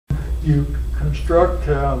you construct,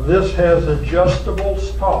 this has adjustable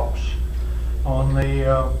stops on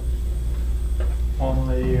the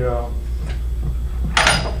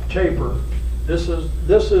taper. This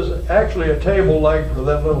is actually a table leg for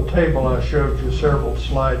that little table I showed you several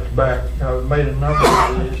slides back. I've made a number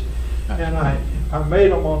of these, and I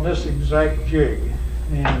made them on this exact jig.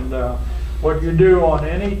 And what you do on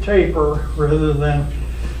any taper, rather than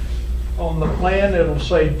on the plan, it'll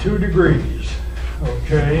say 2 degrees.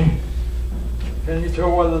 Okay. Can you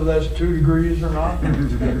tell whether that's 2 degrees or not?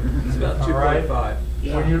 It's about 2.5. Right.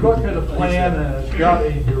 When you look at a plan and it's got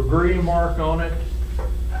a degree mark on it,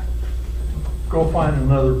 go find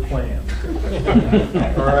another plan.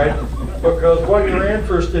 All right? Because what you're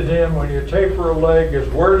interested in when you taper a leg is,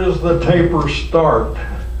 where does the taper start?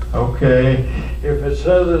 Okay? If it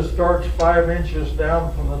says it starts 5 inches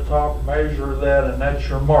down from the top, measure that, and that's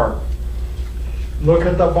your mark. Look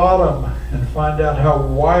at the bottom and find out how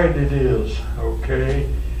wide it is, okay?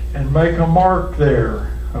 And make a mark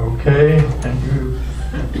there, okay? And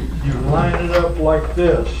you line it up like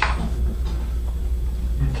this.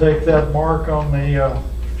 You take that mark on the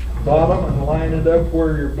bottom and line it up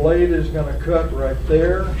where your blade is going to cut right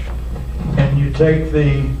there. And you take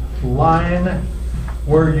the line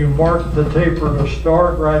where you mark the taper to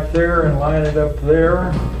start right there and line it up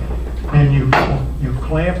there. And you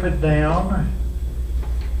clamp it down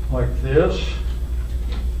like this.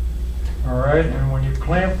 All right, and when you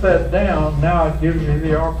clamp that down, now it gives you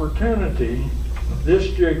the opportunity. This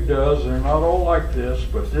jig does, they're not all like this,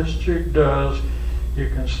 but this jig does. You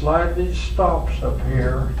can slide these stops up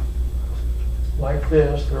here like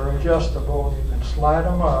this. They're adjustable. You can slide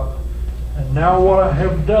them up. And now what I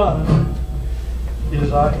have done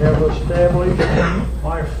is I have established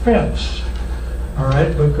my fence. All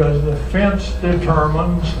right, because the fence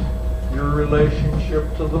determines your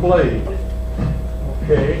relationship to the blade.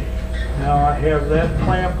 Okay, now I have that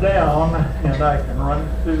clamped down and I can run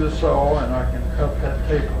it through the saw and I can cut that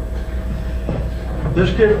taper.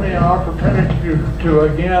 This gives me an opportunity to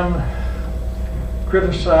again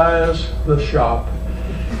criticize the shop,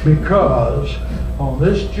 because on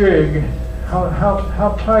this jig,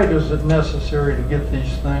 how tight is it necessary to get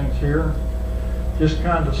these things here? Just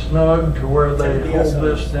kind of snug to where they hold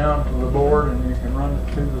this down to the board and you can run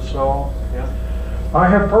it through the saw. Yeah. I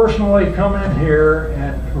have personally come in here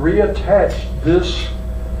and reattached this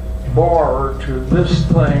bar to this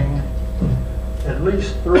thing at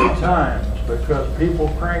least 3 times, because people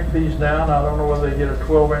crank these down. I don't know whether they get a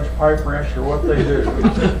 12-inch pipe wrench or what they do.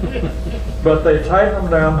 But they tighten them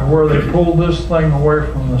down to where they pull this thing away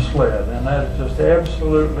from the sled, and that is just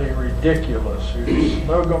absolutely ridiculous. You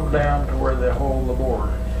snug them down to where they hold the board.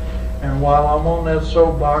 And while I'm on that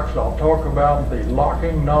soapbox, I'll talk about the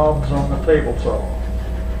locking knobs on the table saw.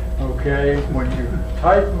 Okay, when you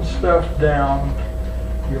tighten stuff down,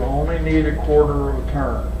 you only need a 1/4 of a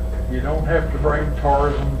turn. You don't have to bring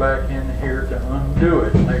Tarzan back in here to undo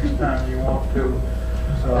it next time you want to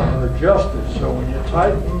adjust it. So when you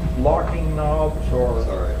tighten locking knobs or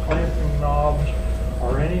clamping knobs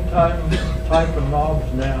or any type of knobs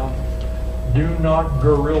down, do not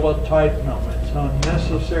gorilla tighten them. It's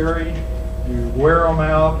unnecessary. You wear them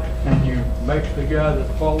out and you make the guy that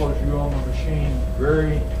follows you on the machine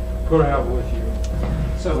very put out with you.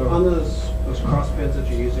 So on those cross pins that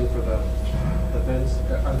you're using for the pins,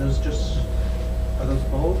 are those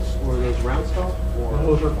bolts or are those round stock? Or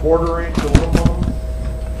those are 1/4-inch aluminum.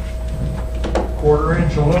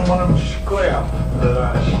 1/4-inch aluminum scrap that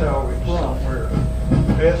I salvaged somewhere.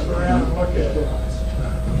 Pass it around and look at it.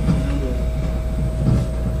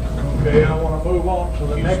 Okay, I want to move on to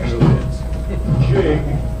the next jig,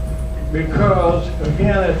 because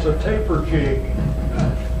again it's a taper jig,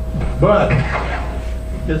 but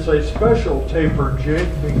it's a special taper jig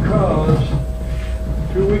because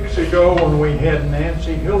 2 weeks ago when we had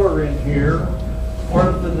Nancy Hiller in here, part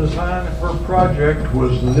of the design of her project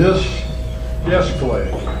was this desk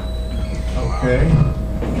leg. Okay.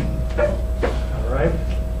 All right.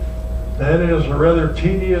 That is a rather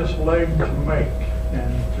tedious leg to make.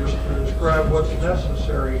 And just to describe what's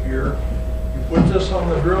necessary here, you put this on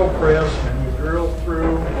the drill press and you drill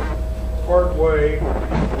through part way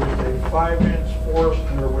with a 5-inch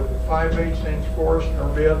Forstner, with a 5/8-inch Forstner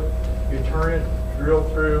bit. You turn it, drill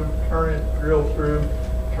through, turn it, drill through,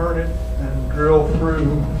 turn it, and drill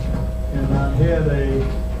through. And I had an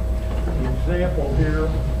example here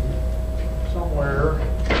somewhere.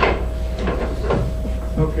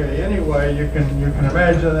 Okay, anyway, you can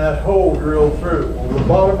imagine that hole drilled through. Well, the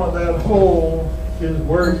bottom of that hole is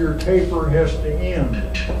where your taper has to end.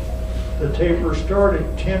 The taper started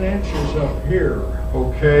 10 inches up here,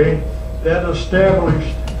 okay? That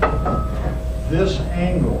established this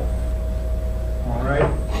angle. All right,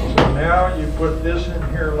 so now you put this in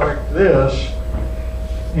here like this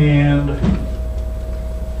and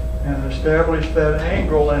establish that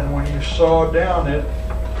angle, and when you saw down it,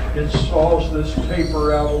 it saws this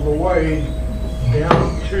taper out of the way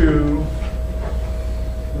down to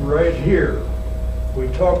right here. We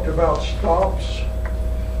talked about stops.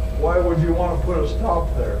 Why would you want to put a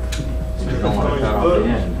stop there? You don't want to cut off the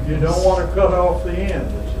end. You don't want to cut off the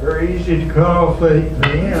end. It's very easy to cut off the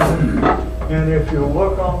end. And if you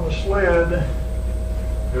look on the sled,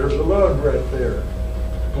 there's a lug right there.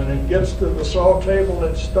 When it gets to the saw table,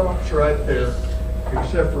 it stops right there.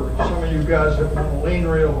 Except for some of you guys that want to lean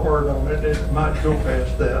real hard on it, it might go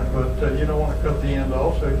past that, but you don't want to cut the end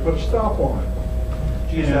off, so you put a stop on it.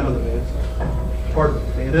 Do you use that on the bandsaw?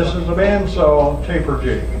 Pardon? This is a bandsaw taper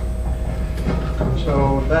jig.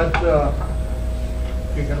 So that,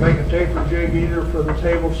 you can make a taper jig either for the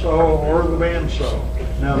table saw or the bandsaw.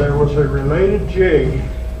 Now there was a related jig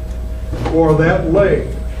for that leg.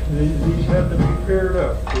 These had to be paired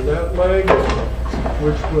up. For that leg,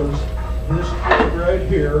 which was this jig right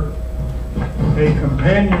here, a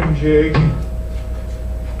companion jig,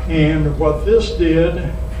 and what this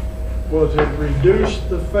did was it reduced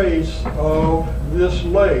the face of this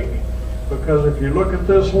leg, because if you look at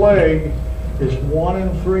this leg, it's 1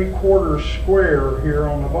 3/4 square here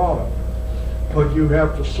on the bottom, but you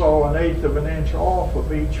have to saw 1/8 of an inch off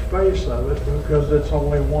of each face of it because it's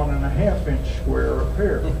only 1 1/2 inch square up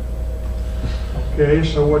here. Okay,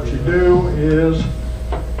 so what you do is,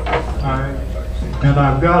 and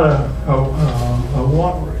I've got a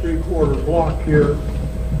 1 3/4 block here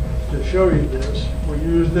to show you this. We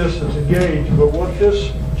use this as a gauge, but what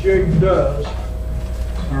this jig does,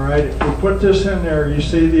 all right, if you put this in there, you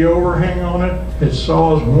see the overhang on it? It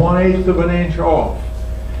saws 1/8 of an inch off.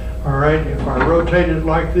 All right, if I rotate it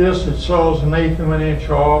like this, it saws 1/8 of an inch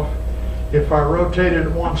off. If I rotate it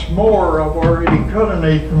once more, I've already cut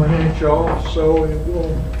 1/8 of an inch off, so it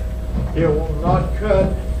will not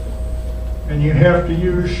cut, and you have to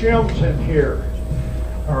use shims in here.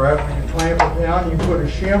 All right, when you clamp it down, you put a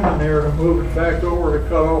shim in there to move it back over to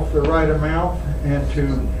cut off the right amount, and to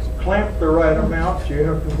clamp the right amount, you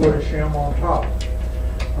have to put a shim on top.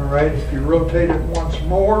 All right, if you rotate it once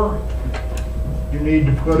more, you need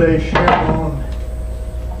to put a shim on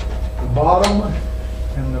the bottom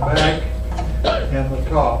and the back and the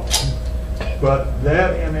top. But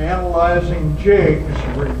that, in analyzing jigs,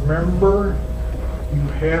 remember, you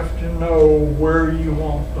have to know where you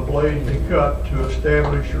want the blade to cut to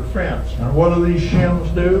establish your fence. Now, what do these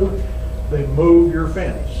shims do? They move your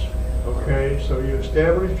fence. Okay, so you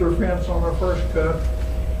established your fence on the first cut.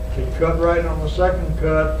 It cut right on the second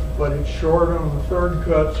cut, but it's short on the third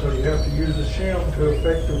cut, so you have to use a shim to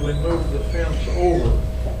effectively move the fence over.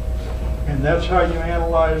 And that's how you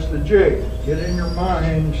analyze the jig. Get in your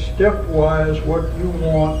mind, stepwise, what you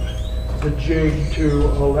want the jig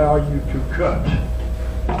to allow you to cut.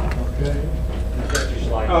 Okay? I got your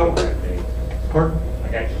slideshow back, Dave. Pardon? I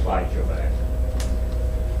got your slideshow back.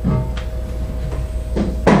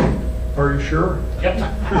 Are you sure? Yep.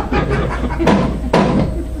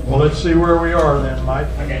 Well, let's see where we are then, Mike.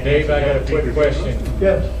 Okay, Dave, I got a quick question.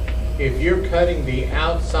 Yes. If you're cutting the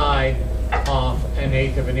outside off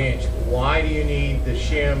 1/8 of an inch, why do you need the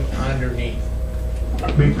shim underneath?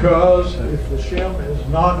 Because if the shim is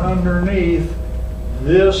not underneath,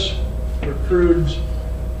 this protrudes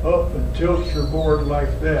up and tilts your board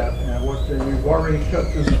like that. Now, you've already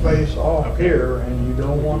cut this face off here, and you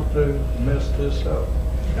don't want to mess this up.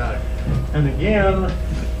 Got it. And again,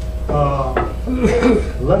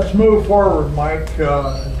 let's move forward, Mike,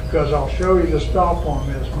 because I'll show you the stop on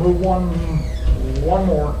this. Move one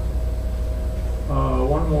more.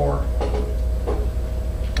 One more.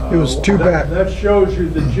 It was too bad. That shows you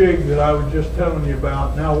the jig that I was just telling you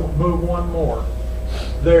about. Now move one more.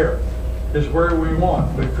 There is where we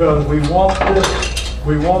want, because we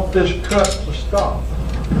want this cut to stop.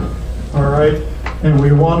 All right, and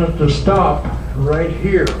we want it to stop right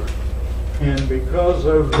here. And because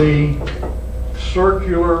of the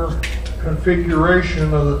circular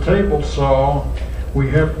configuration of the table saw, we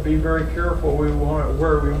have to be very careful. We want it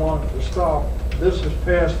where we want it to stop. This is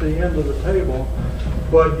past the end of the table,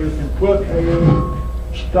 but you can put a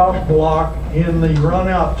stop block in the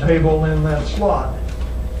run-out table in that slot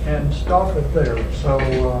and stop it there. So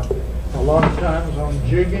a lot of times on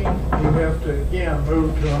jigging, you have to, again,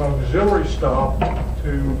 move to an auxiliary stop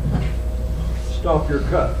to stop your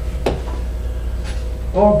cut.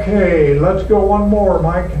 Okay, let's go one more,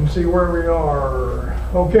 Mike, and see where we are.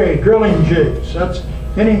 Okay, drilling jigs. That's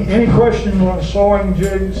any questions on sawing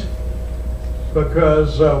jigs?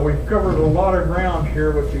 because we've covered a lot of ground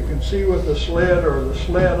here, but you can see with the sled or the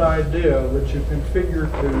sled idea that you can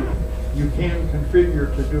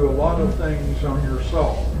configure to do a lot of things on your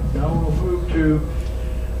saw. Now we'll move to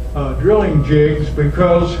drilling jigs,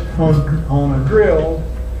 because on a drill,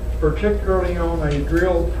 particularly on a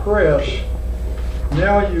drill press,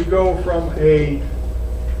 now you go from a,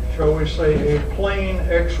 shall we say, a plain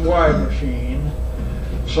XY machine,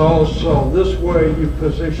 saw this way, you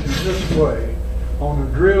position this way. On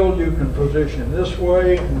a drill, you can position this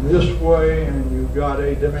way, and you've got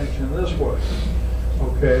a dimension this way.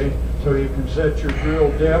 Okay, so you can set your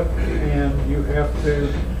drill depth, and you have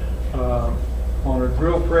to, on a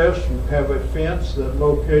drill press, you have a fence that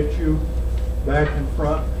locates you back in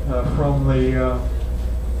front from the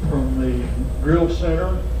drill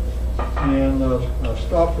center, and a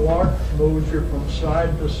stop block moves you from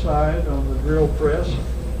side to side on the drill press.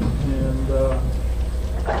 And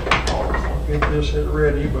I'll get this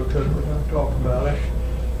ready because we're going to talk about it.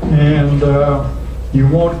 And you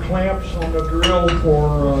want clamps on the drill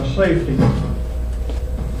for safety.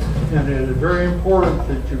 And it is very important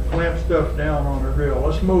that you clamp stuff down on the drill.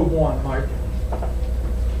 Let's move on, Mike.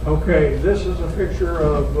 Okay, this is a picture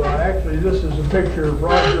of, actually this is a picture of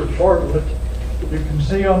Roger Bartlett. You can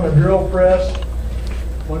see on the drill press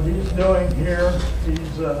what he's doing here.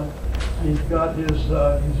 He's got his,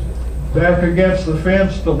 he's back against the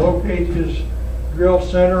fence to locate his drill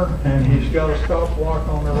center, and he's got a stop block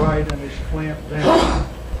on the right, and he's clamped down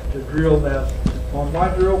to drill that. On my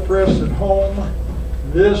drill press at home,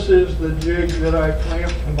 this is the jig that I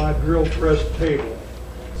clamped to my drill press table.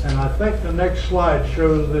 And I think the next slide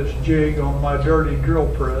shows this jig on my dirty drill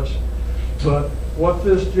press. But what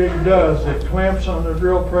this jig does, it clamps on the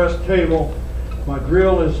drill press table. My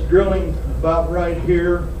drill is drilling about right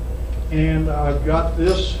here, and I've got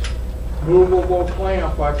this movable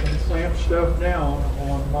clamp. I can clamp stuff down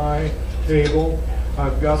on my table.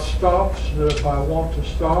 I've got stops that if I want to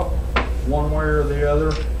stop one way or the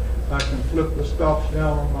other, I can flip the stops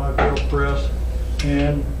down on my drill press.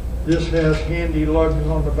 And this has handy lugs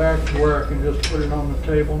on the back to where I can just put it on the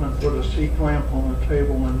table and put a C-clamp on the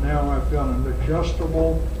table, and now I've got an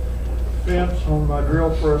adjustable fence on my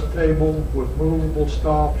drill press table with movable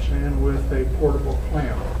stops and with a portable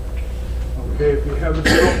clamp. Okay, if you have a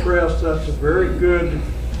drill press, that's a very good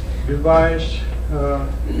device to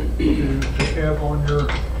have on your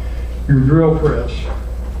drill press.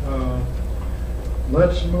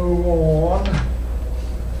 Let's move on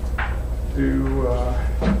to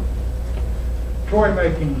toy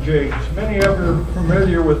making jigs. Many of you are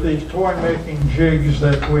familiar with these toy making jigs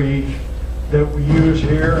that we use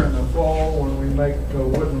here in the fall when we make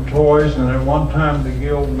wooden toys. And at one time the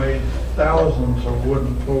guild made thousands of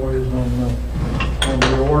wooden toys on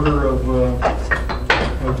the order of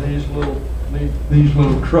these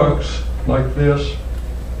little trucks like this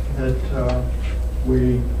that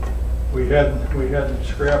we had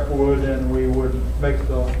scrap wood, and we would make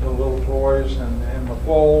the little toys. And in the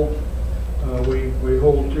fall we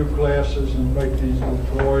hold 2 classes and make these little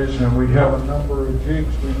toys, and we have a number of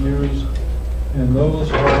jigs we use, and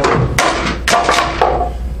those are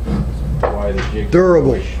why the jigs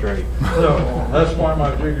durable. are straight. So that's why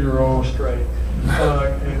my jigs are all straight.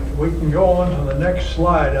 And we can go on to the next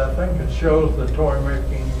slide. I think it shows the toy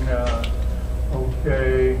making.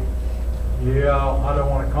 Okay. Yeah, I don't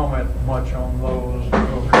want to comment much on those.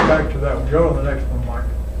 We'll come back to that one. Go to the next one, Mike.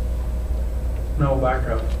 No, back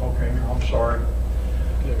up. Okay, I'm sorry.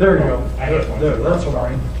 There you go. There, that's all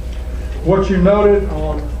right. What you noted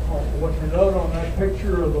on that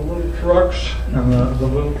picture of the little trucks and the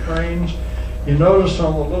little trains, you notice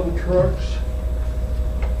on the little trucks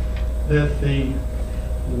that the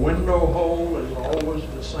window hole is always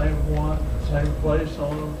the same one, same place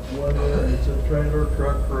on them, whether it's a trailer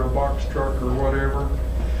truck or a box truck or whatever.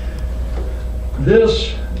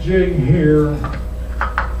 This jig here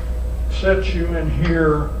sets you in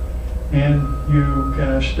here, and you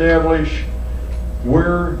can establish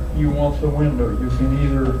where you want the window. You can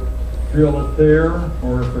either drill it there,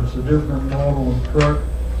 or if it's a different model of truck,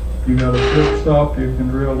 you got a flip stop, you can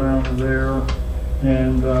drill down to there.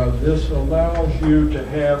 And this allows you to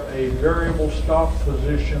have a variable stop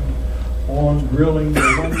position on drilling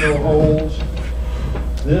the window holes.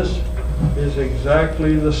 This is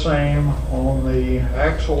exactly the same on the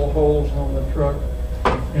axle holes on the truck.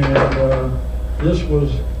 And this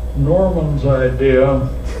was Norman's idea.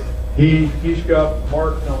 He's got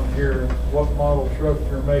marked on here what model truck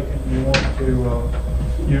you're making. You want to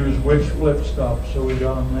use which flip stop. So we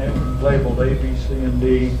got them labeled A, B, C, and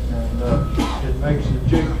D, and it makes the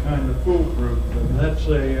jig kind of foolproof. And that's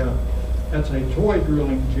a toy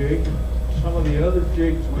drilling jig. some of the other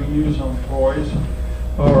jigs we use on toys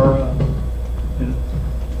are,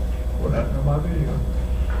 what happened to my video?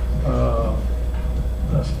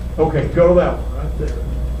 Okay, go to that one right there.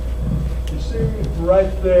 You see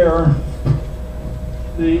right there,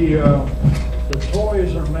 the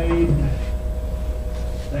toys are made.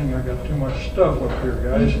 Dang, I got too much stuff up here,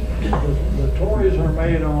 guys. The toys are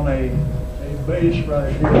made on a base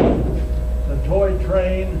right here. The toy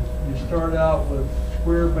train, you start out with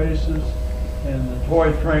square bases, and the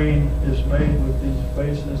toy train is made with these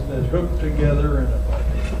bases that hook together. And if I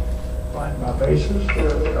can find my bases, there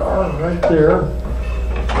they are, right there.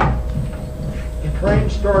 The train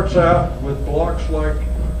starts out with blocks like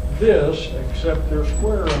this, except they're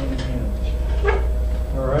square on the ends.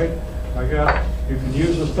 All right, you can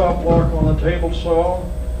use a stop block on the table saw,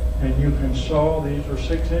 and you can saw, these are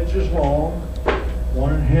 6 inches long,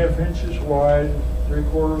 1.5 inches wide,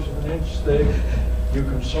 3/4 of an inch thick. You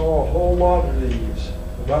can saw a whole lot of these.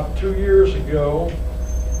 About 2 years ago,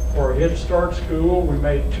 for a Head Start school, we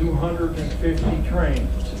made 250 trains.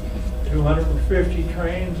 250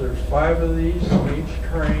 trains, there's 5 of these on each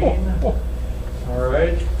train. All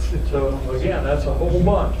right, so again, that's a whole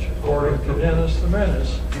bunch, according to Dennis the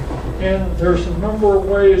Menace. And there's a number of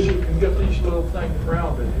ways you can get these little things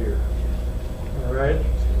rounded here. All right,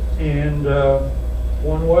 and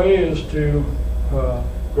one way is to go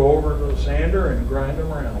over to the sander and grind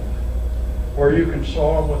them around. Or you can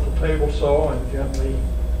saw them with the table saw and gently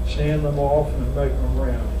sand them off and make them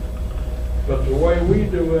round. But the way we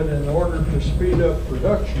do it in order to speed up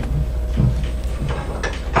production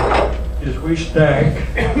is we stack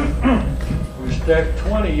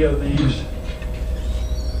 20 of these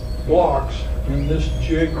blocks in this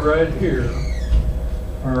jig right here,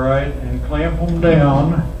 all right, and clamp them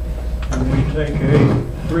down, and we take a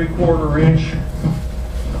 3/4 inch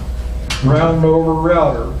round over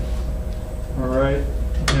router, all right,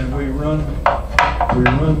 and we run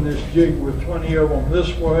this jig with 20 of them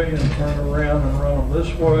this way and turn around and run them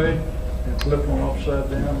this way and flip them upside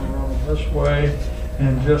down and run them this way,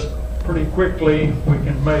 and just pretty quickly we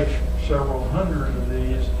can make several hundred of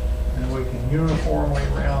these, and we can uniformly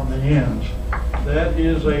round the ends. That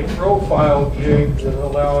is a profile jig that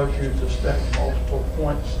allows you to stack multiple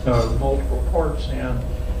parts in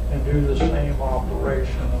and do the same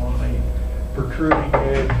operation on the protruding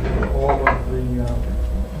edge of all of the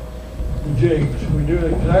jigs. We do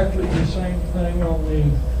exactly the same thing on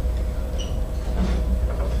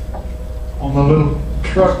the little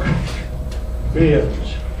truck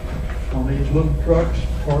beds. On these little trucks,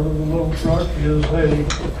 part of the little truck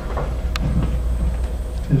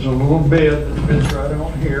is a little bed that fits right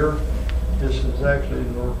on here. This is actually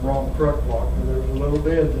the wrong truck block, but there's a little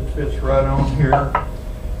bed that fits right on here.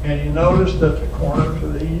 And you notice that the corners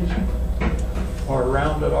of these are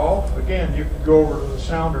rounded off. Again, you can go over to the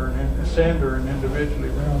sander and individually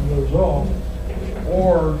round those off.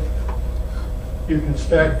 Or you can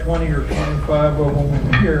stack 20 or 25 of them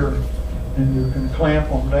in here, and you can clamp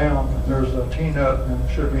them down. There's a T-nut, and there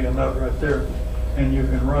should be a nut right there. And you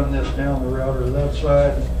can run this down the router that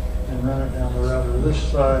side and run it down the router this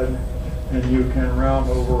side, and you can round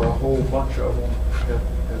over a whole bunch of them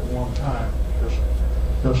at one time,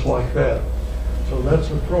 just like that. So that's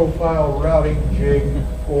a profile routing jig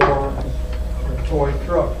for the toy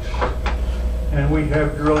trucks. And we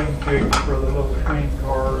have drilling jigs for the little train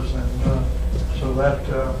cars, and so that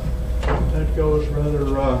goes rather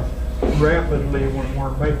rapidly when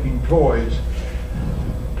we're making toys.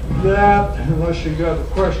 That, unless you got a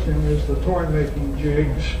question, is the toy making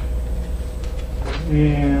jigs.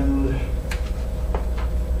 And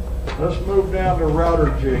let's move down to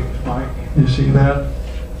router jigs, Mike. You see that?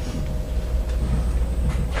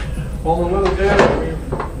 On the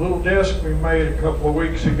little desk we made a couple of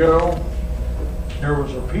weeks ago, there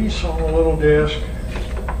was a piece on the little desk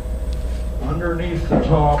underneath the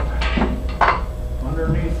top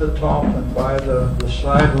and by the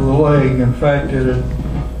side of the leg. In fact, it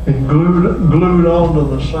glued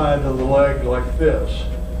onto the side of the leg like this.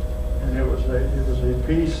 And it was a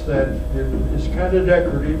piece that is kind of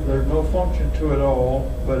decorative. There's no function to it all,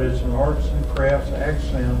 but it's an arts and crafts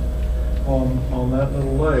accent on that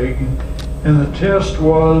little leg. And the test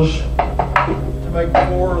was to make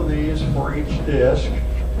 4 of these for each desk.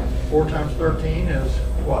 4 times 13 is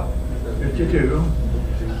what? 52.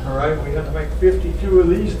 All right, we had to make 52 of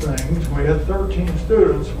these things. We had 13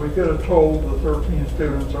 students. We could have told the 13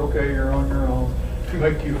 students, okay, you're on your own,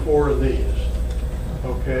 make you 4 of these.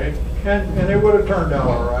 Okay, and it would have turned out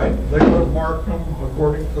all right. They would have marked them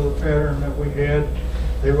according to the pattern that we had.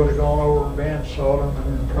 They would have gone over and bandsawed them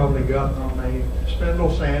and then probably gotten on a spindle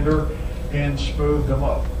sander and smoothed them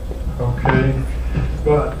up. Okay,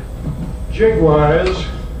 but jig-wise,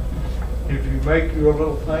 if you make you a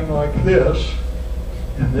little thing like this,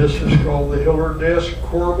 and this is called the Hiller Desk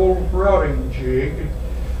Corbel Routing Jig.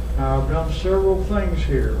 Now, I've done several things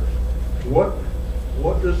here. What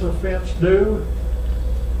does the fence do?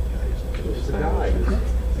 It's a guide.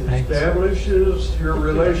 It establishes your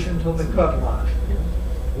relation to the cut line.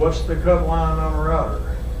 What's the cut line on a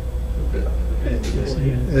router?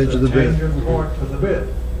 Edge of the bit. Tangent point to the bit.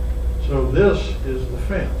 So this is the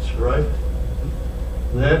fence, right?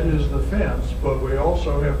 That is the fence, but we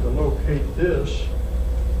also have to locate this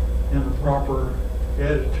in the proper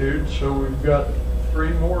attitude. So we've got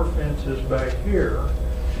 3 more fences back here.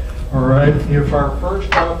 All right, if our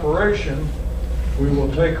first operation, we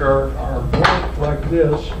will take our blank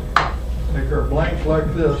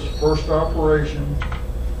like this, first operation,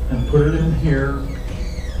 and put it in here.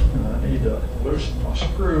 And I need to loosen my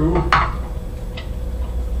screw.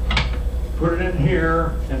 Put it in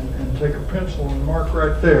here and take a pencil and mark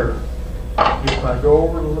right there. If I go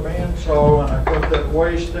over to the bandsaw and I put that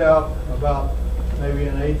waist out about maybe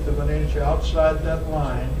 1/8 of an inch outside that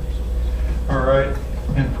line, all right,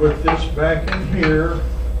 and put this back in here,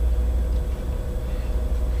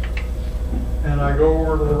 and I go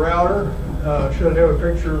over to the router. Should have a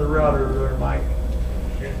picture of the router there, Mike.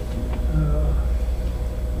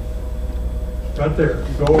 Right there.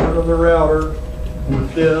 Go over to the router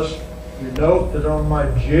with this. You note that on my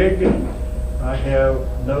jig, I have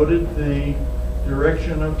noted the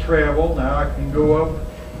direction of travel. Now I can go up,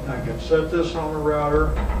 I can set this on the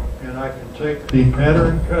router, and I can take the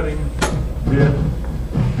pattern cutting bit,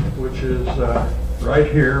 which is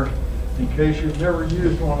right here. In case you've never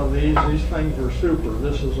used one of these things are super.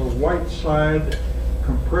 This is a white side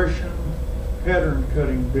compression pattern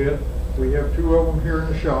cutting bit. We have 2 of them here in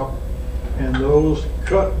the shop, and those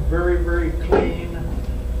cut very, very clean.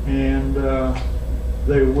 And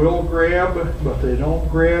they will grab, but they don't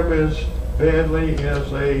grab as badly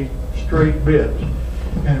as a straight bit.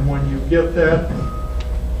 And when you get that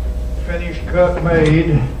finished cut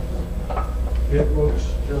made, it looks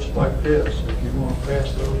just like this. If you want to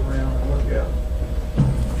pass those around and look at them.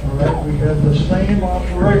 All right, we had the same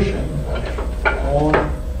operation on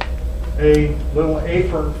a little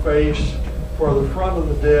apron face for the front of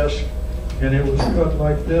the desk. And it was cut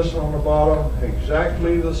like this on the bottom,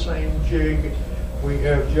 exactly the same jig. We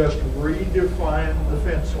have just redefined the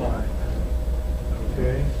fence line.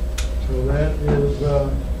 Okay, so that is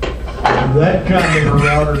that kind of a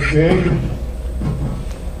router jig.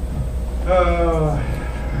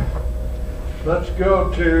 Let's go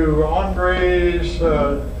to Andre's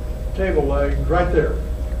table leg right there.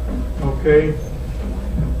 Okay.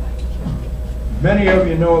 Many of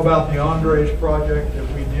you know about the Andres project that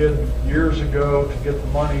we did years ago to get the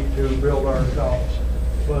money to build our shops.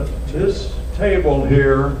 But this table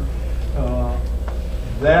here,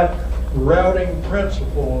 that routing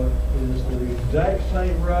principle is the exact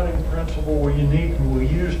same routing principle we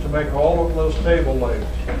use to make all of those table legs.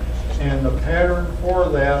 And the pattern for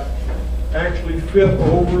that actually fit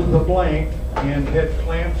over the blank and had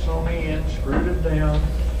clamps on the end, screwed it down.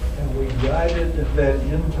 And we guided that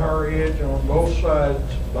entire edge on both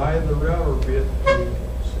sides by the router bit to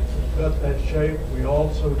cut that shape. We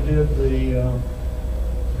also did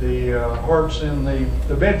the hearts in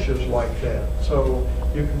the benches like that. So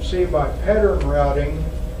you can see by pattern routing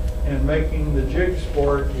and making the jigs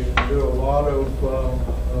for it, you can do a lot of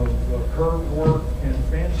curved work and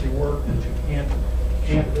fancy work that you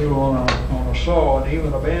can't do on a saw, and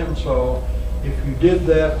even a bandsaw. If you did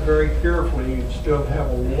that very carefully, you'd still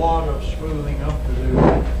have a lot of smoothing up to do.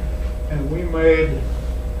 And we made,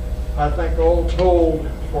 I think all told,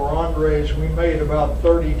 for Andres, we made about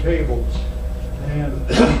 30 tables. And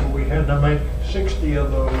we had to make 60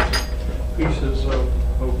 of those pieces of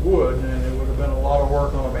wood, and it would have been a lot of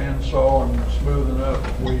work on a bandsaw and smoothing up.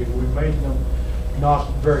 We made them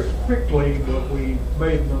not very quickly, but we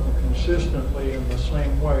made them consistently in the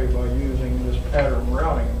same way by using this pattern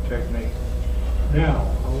routing technique. Now,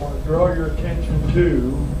 I want to draw your attention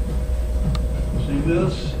to, see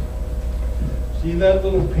this? See that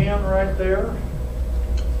little pin right there?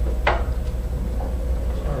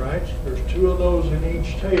 All right, there's 2 of those in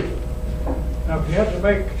each table. Now, if you had to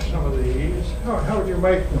make some of these, how would you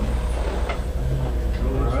make them?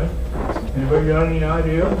 All right. Anybody got any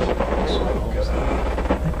ideas?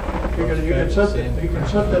 You can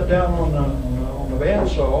set that down on the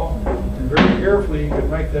bandsaw, and very carefully you could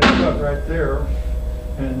make that cut right there.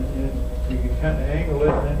 And you can kind of angle it,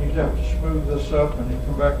 and then you'd have to smooth this up, and you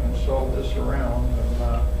come back and saw this around. And,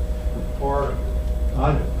 or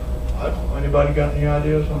I don't know. Anybody got any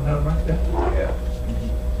ideas on how to make that? Yeah.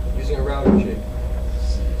 Use using a router jig?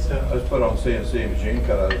 Let's put on CNC machine,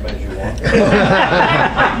 cut out as many as you want.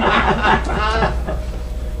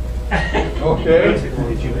 Okay?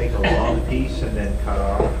 Did you make a long piece and then cut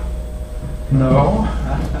off? No.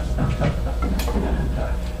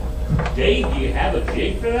 Dave, do you have a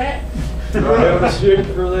jig for that? Do I have a jig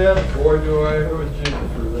for that? Boy, do I have a jig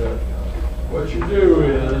for that. What you do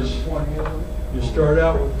is, you start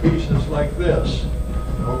out with pieces like this,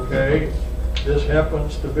 okay? This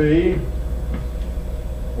happens to be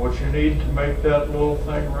what you need to make that little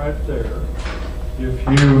thing right there. If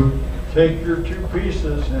you take your two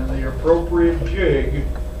pieces and the appropriate jig,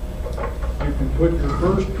 you can put your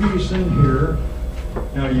first piece in here.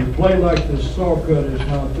 Now you play like this saw cut is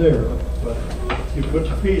not there, but you put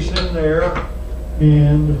the piece in there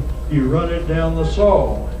and you run it down the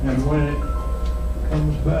saw, and when it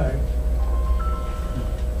comes back,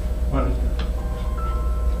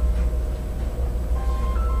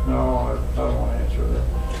 no, I don't want to answer that.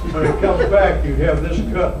 When it comes back, you have this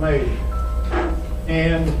cut made.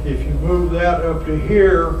 And if you move that up to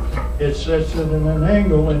here, it sets it in an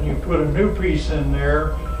angle, and you put a new piece in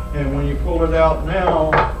there, and when you pull it out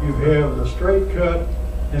now, you have the straight cut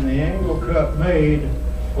and the angle cut made.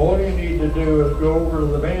 All you need to do is go over to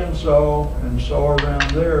the bandsaw and saw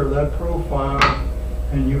around there, that profile,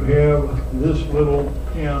 and you have this little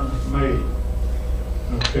pin made.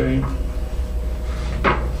 Okay?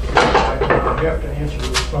 I have to answer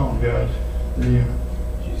this phone, guys.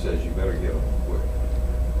 She says you better get them quick.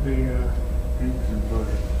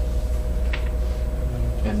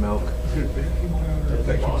 And milk.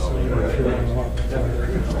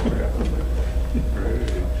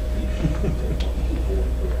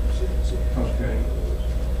 Okay.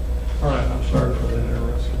 All right, I'm sorry for the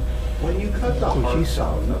interruption. When you cut the hard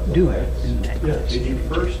saw, Do it. Yes. did you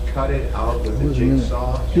first cut it out with the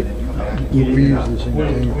jigsaw and then come back and We clean it use up? the same We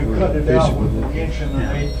thing for cut it out basic with the woodworking. inch and an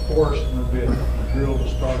eighth force in the bit. Drill the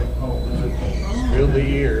starting hole. Drilled the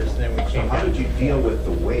ears, then we So came how down. did you deal with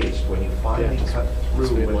the waste when you finally cut through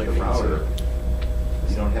It's been with like the these router?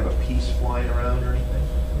 You don't have a piece flying around or anything?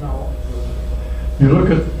 No. You look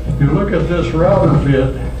at this router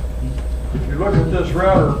bit. If you look at this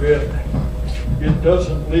router bit, it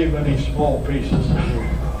doesn't leave any small pieces.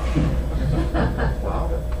 Wow.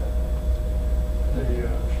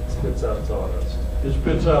 Spits out sawdust. It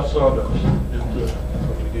spits out sawdust.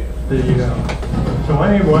 So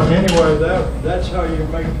anyway, that's how you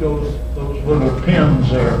make those little pins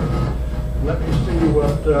there. Let me see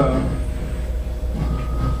what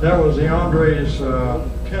that was, the Andre's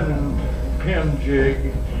pin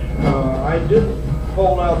jig. I did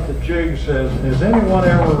pull out the jigs. Has anyone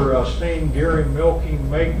ever seen Gary Milky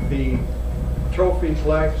make the trophy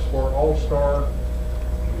plaques for All-Star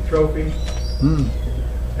trophies? I'm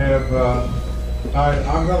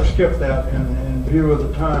going to skip that in view of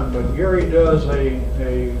the time, but Gary does a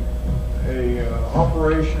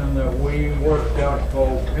operation that we worked out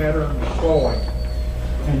called pattern sewing,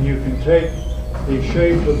 and you can take the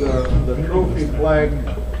shape of the trophy flag,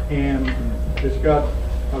 and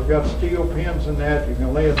I've got steel pins in that. You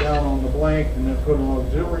can lay it down on the blank and then put an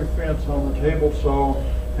auxiliary fence on the table saw,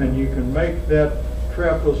 and you can make that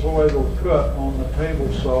trapezoidal cut on the table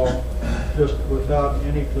saw just without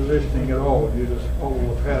any positioning at all. You just follow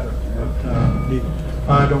the pattern. But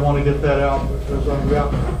I don't want to get that out because I've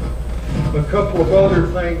got a couple of other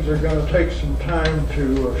things that are going to take some time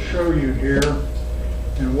to show you here.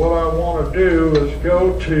 And what I want to do is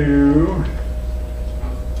go to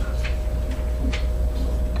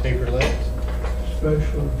Paper legs.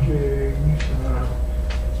 special jigs.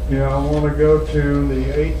 Yeah, I want to go to the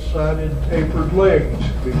 8-sided tapered legs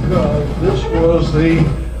because this was the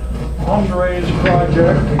Andre's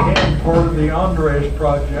project, again part of the Andre's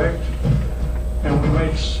project, and we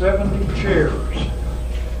made 70 chairs.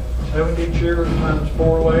 70 chairs times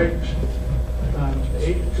 4 legs, times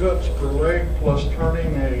 8 cuts per leg, plus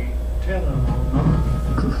turning a tenon on them.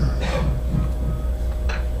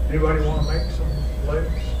 Anybody want to make some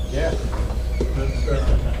legs? Yeah.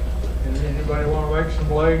 Anybody want to make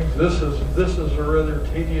some legs? This is a rather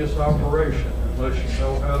tedious operation unless you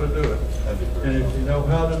know how to do it. And if you know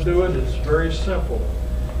how to do it, it's very simple.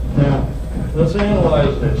 Now, let's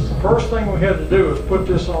analyze this. The first thing we had to do is put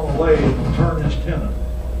this on a lathe and turn this tenon.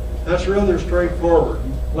 That's rather straightforward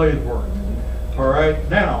lathe work. All right,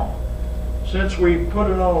 now, since we put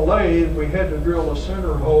it on a lathe, we had to drill a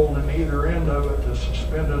center hole in either end of it to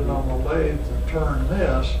suspend it on the lathe to turn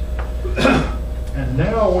this. And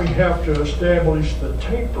now we have to establish the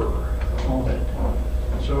taper on it.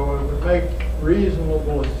 So it would make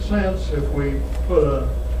reasonable sense if we put a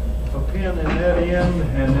a pin in that end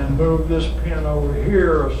and then move this pin over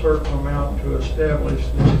here a certain amount to establish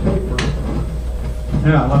this taper.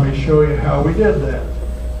 Now, let me show you how we did that.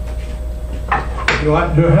 Do I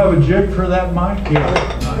have a jig for that, Mike? Yeah.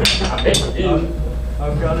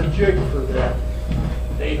 I've got a jig for that.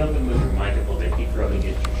 Dave, I'm gonna move your mic up a little bit, keep rubbing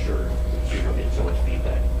against your shirt, so you don't get so much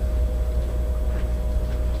feedback.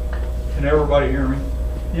 Can everybody hear me?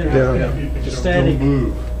 Yeah. Static.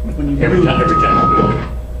 When you Every move.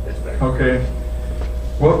 time, that's better. Okay.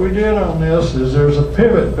 What we did on this is there's a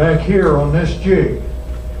pivot back here on this jig.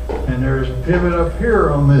 And there's a pivot up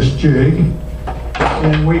here on this jig.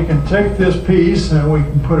 And we can take this piece and we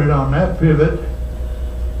can put it on that pivot.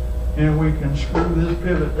 And we can screw this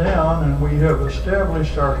pivot down and we have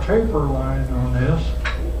established our taper line on this.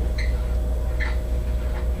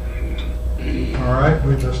 All right,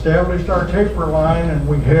 we've established our taper line and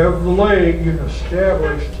we have the leg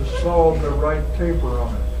established to solve the right taper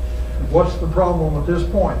on it. What's the problem at this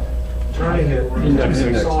point? Turning it.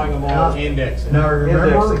 Sawing them all. Indexing. Now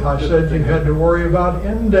remember, Indexing. I said you had to worry about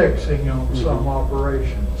indexing on some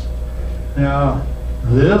operations. Now,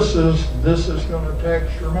 this is going to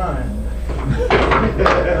tax your mind.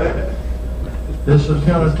 This is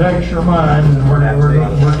going to tax your mind, and we're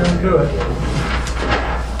going to do it.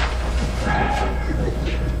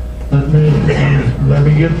 Let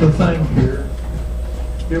me get the thing here.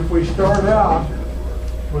 If we start out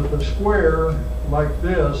with a square like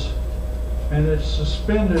this, and it's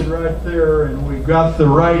suspended right there, and we've got the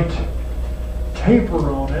right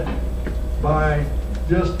taper on it by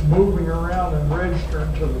just moving around and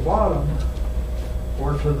registering to the bottom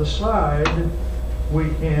or to the side, we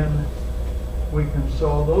can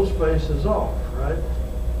saw those faces off, right?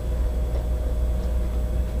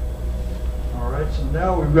 All right, so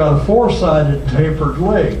now we've got a four-sided tapered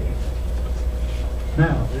leg.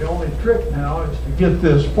 Now, the only trick now is to get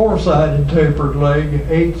this four-sided tapered leg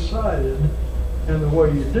eight-sided, and the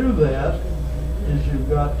way you do that is you've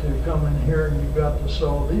got to come in here and you've got to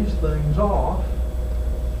saw these things off.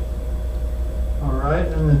 All right,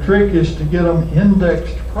 and the trick is to get them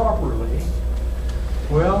indexed properly.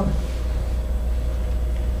 Well,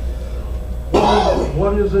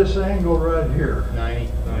 what is this angle right here?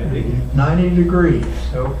 90 degrees,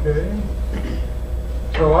 okay.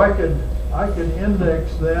 So I could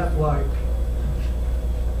index that like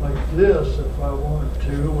this if I wanted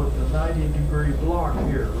to with the 90-degree block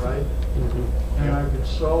here, right? And I could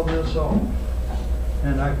saw this off.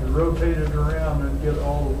 And I could rotate it around and get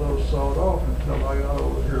all of those sawed off until I got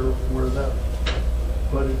over here where that.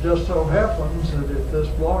 But it just so happens that if this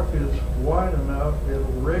block is wide enough,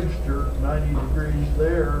 it'll register 90 degrees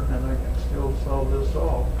there, and I can still saw this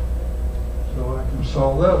off. So I can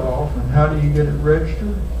saw that off, and how do you get it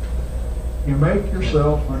registered? You make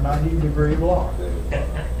yourself a 90-degree block.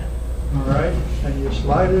 All right, and you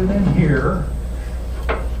slide it in here,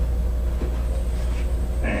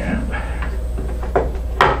 and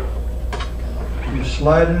you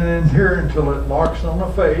slide it in here until it locks on the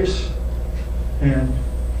face, and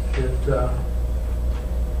it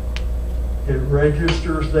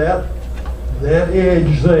registers that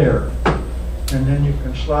edge there, and then you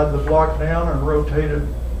can slide the block down and rotate it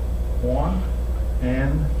one,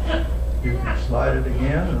 and you can slide it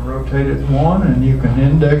again and rotate it one, and you can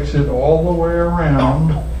index it all the way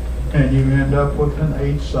around, and you end up with an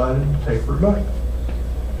eight-sided tapered leg.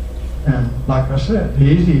 And like I said,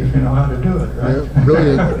 easy if you know how to do it, right? Yeah,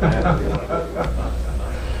 brilliant.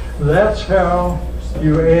 That's how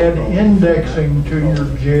you add indexing to your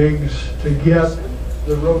jigs to get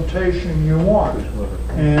the rotation you want.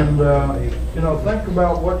 And think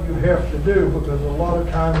about what you have to do, because a lot of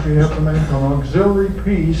times you have to make an auxiliary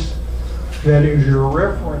piece that is your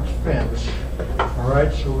reference fence. All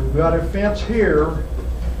right, so we've got a fence here,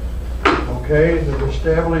 okay, that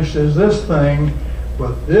establishes this thing,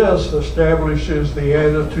 but this establishes the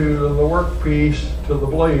attitude of the workpiece to the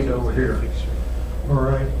blade over here. All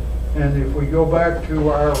right, and if we go back to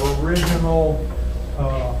our original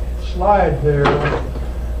slide there,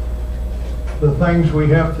 the things we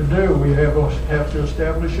have to do, we have to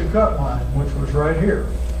establish a cut line, which was right here.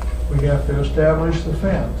 We have to establish the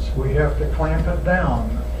fence. We have to clamp it down.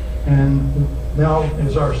 And now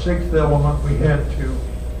is our sixth element, we had to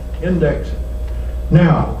index it.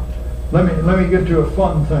 Now, let me get to a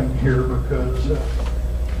fun thing here, because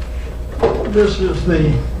this is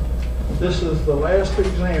the last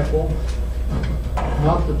example,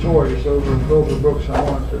 not the toys, those are books I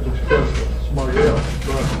wanted to discuss with somebody else.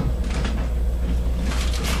 But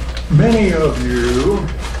many of you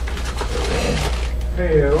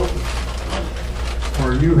have,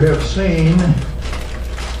 or you have seen,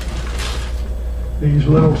 these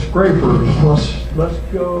little scrapers. Let's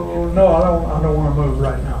go. No, I don't want to move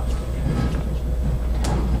right now.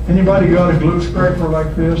 Anybody got a glue scraper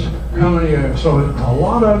like this? How many? So a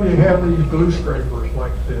lot of you have these glue scrapers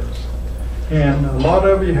like this, and a lot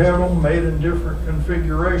of you have them made in different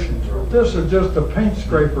configurations. This is just a paint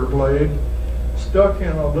scraper blade stuck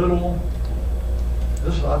in a little.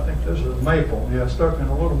 I think this is maple. Yeah, stuck in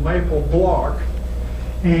a little maple block,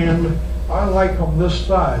 and I like them this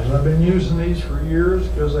size. I've been using these for years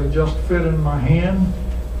because they just fit in my hand.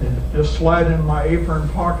 They just slide in my apron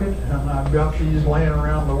pocket, and I've got these laying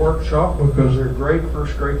around the workshop because they're great for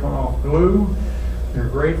scraping off glue. They're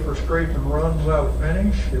great for scraping runs out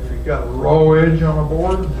finish. If you've got a raw edge on a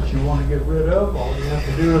board that you want to get rid of, all you have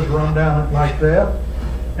to do is run down it like that,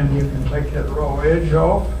 and you can take that raw edge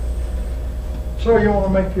off. So you want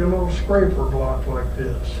to make your little scraper block like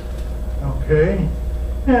this, okay?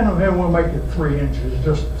 And then we'll make it 3 inches,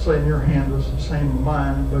 just saying your hand is the same as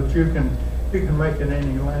mine, but you can make it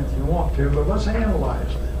any length you want to. But let's analyze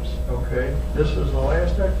this, okay? This is the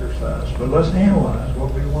last exercise, but let's analyze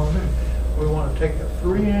what we want to do. We want to take a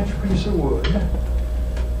 3-inch piece of wood,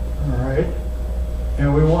 all right,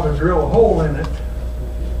 and we want to drill a hole in it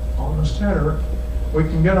on the center. We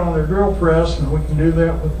can get on the drill press, and we can do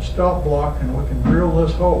that with the stop block, and we can drill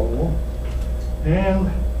this hole. And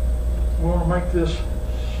we want to make this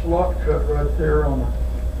slot cut right there on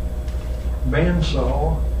the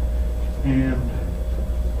bandsaw. And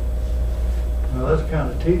well, that's kind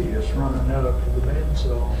of tedious running that up to the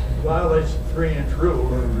bandsaw. It violates the 3-inch rule.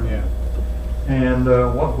 Yeah. And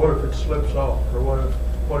what if it slips off, or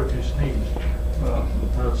what if you sneeze?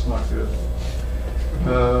 That's not good.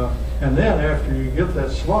 And then after you get that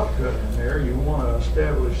slot cut in there, you want to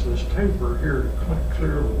establish this taper here to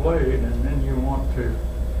clear the blade, and then you want to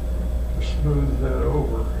smooth that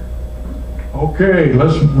over. Okay,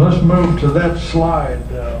 let's move to that slide,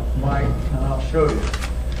 Mike, and I'll show you.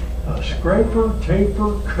 A scraper,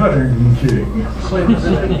 taper, cutting jig. Say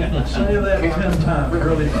that 10 times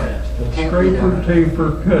really fast. A scraper,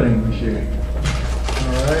 taper, cutting jig.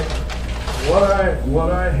 All right.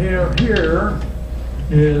 What I have here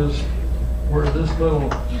is where this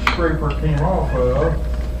little scraper came off of.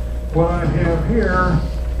 What I have here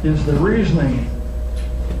is the reasoning.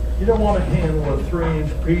 You don't want to handle a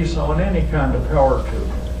 3-inch piece on any kind of power tool,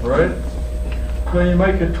 right? So you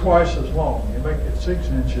make it twice as long. You make it 6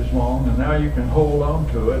 inches long, and now you can hold on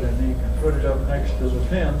to it, and you can put it up next to the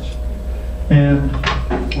fence. And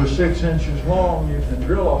with 6 inches long, you can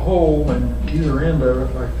drill a hole in either end of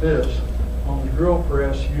it like this on the drill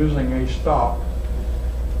press using a stop.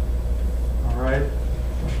 All right,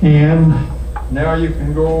 and now you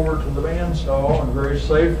can go over to the bandsaw and very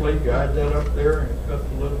safely guide that up there and cut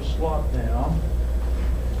the little slot down.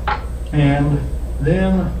 And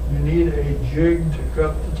then you need a jig to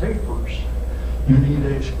cut the tapers. You need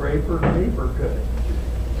a scraper taper cutting jig.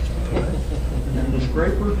 Okay? And the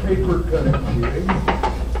scraper taper cutting jig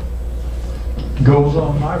goes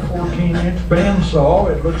on my 14-inch bandsaw.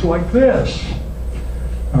 It looks like this.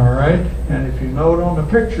 All right, and if you note on the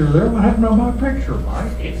picture there, what happened on my picture,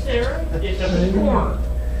 Mike? It's there. It's up in the corner.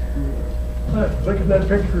 Look at that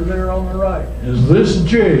picture there on the right. Is this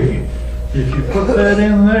jig? If you put that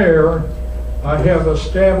in there, I have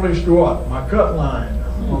established what? My cut line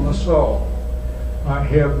on the saw. I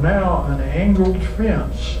have now an angled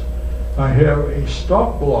fence. I have a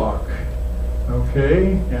stop block,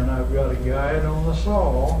 okay, and I've got a guide on the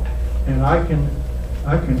saw, and I can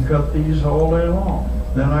cut these all day long.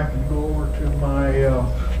 Then I can go over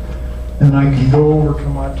to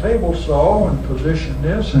my table saw and position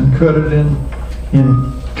this and cut it in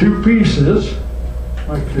 2 pieces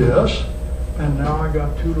like this. And now I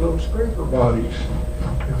got 2 little scraper bodies.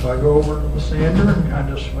 If I go over to the sander and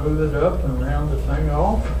kind of smooth it up and round the thing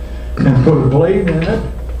off and put a blade in it,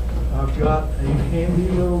 I've got a handy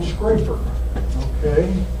little scraper.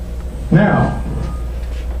 Okay. Now,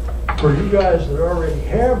 for you guys that already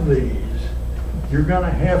have these, you're going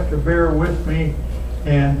to have to bear with me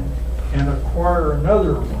and acquire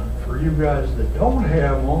another one. For you guys that don't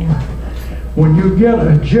have them, when you get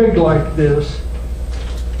a jig like this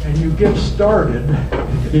and you get started,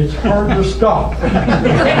 it's hard to stop.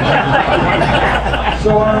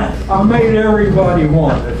 So I made everybody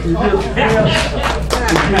one. If you just pass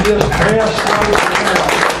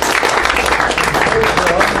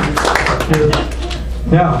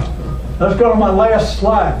right now. Now, let's go to my last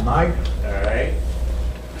slide, Mike.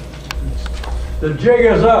 The jig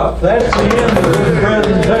is up. That's the end of this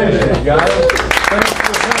presentation, guys. Thanks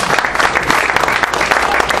for coming.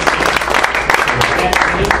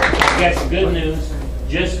 We got some good news.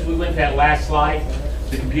 Just as we went to that last slide,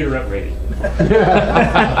 The computer upgraded.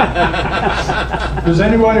 Does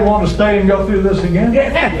anybody want to stay and go through this again?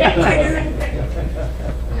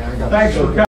 Thanks for coming.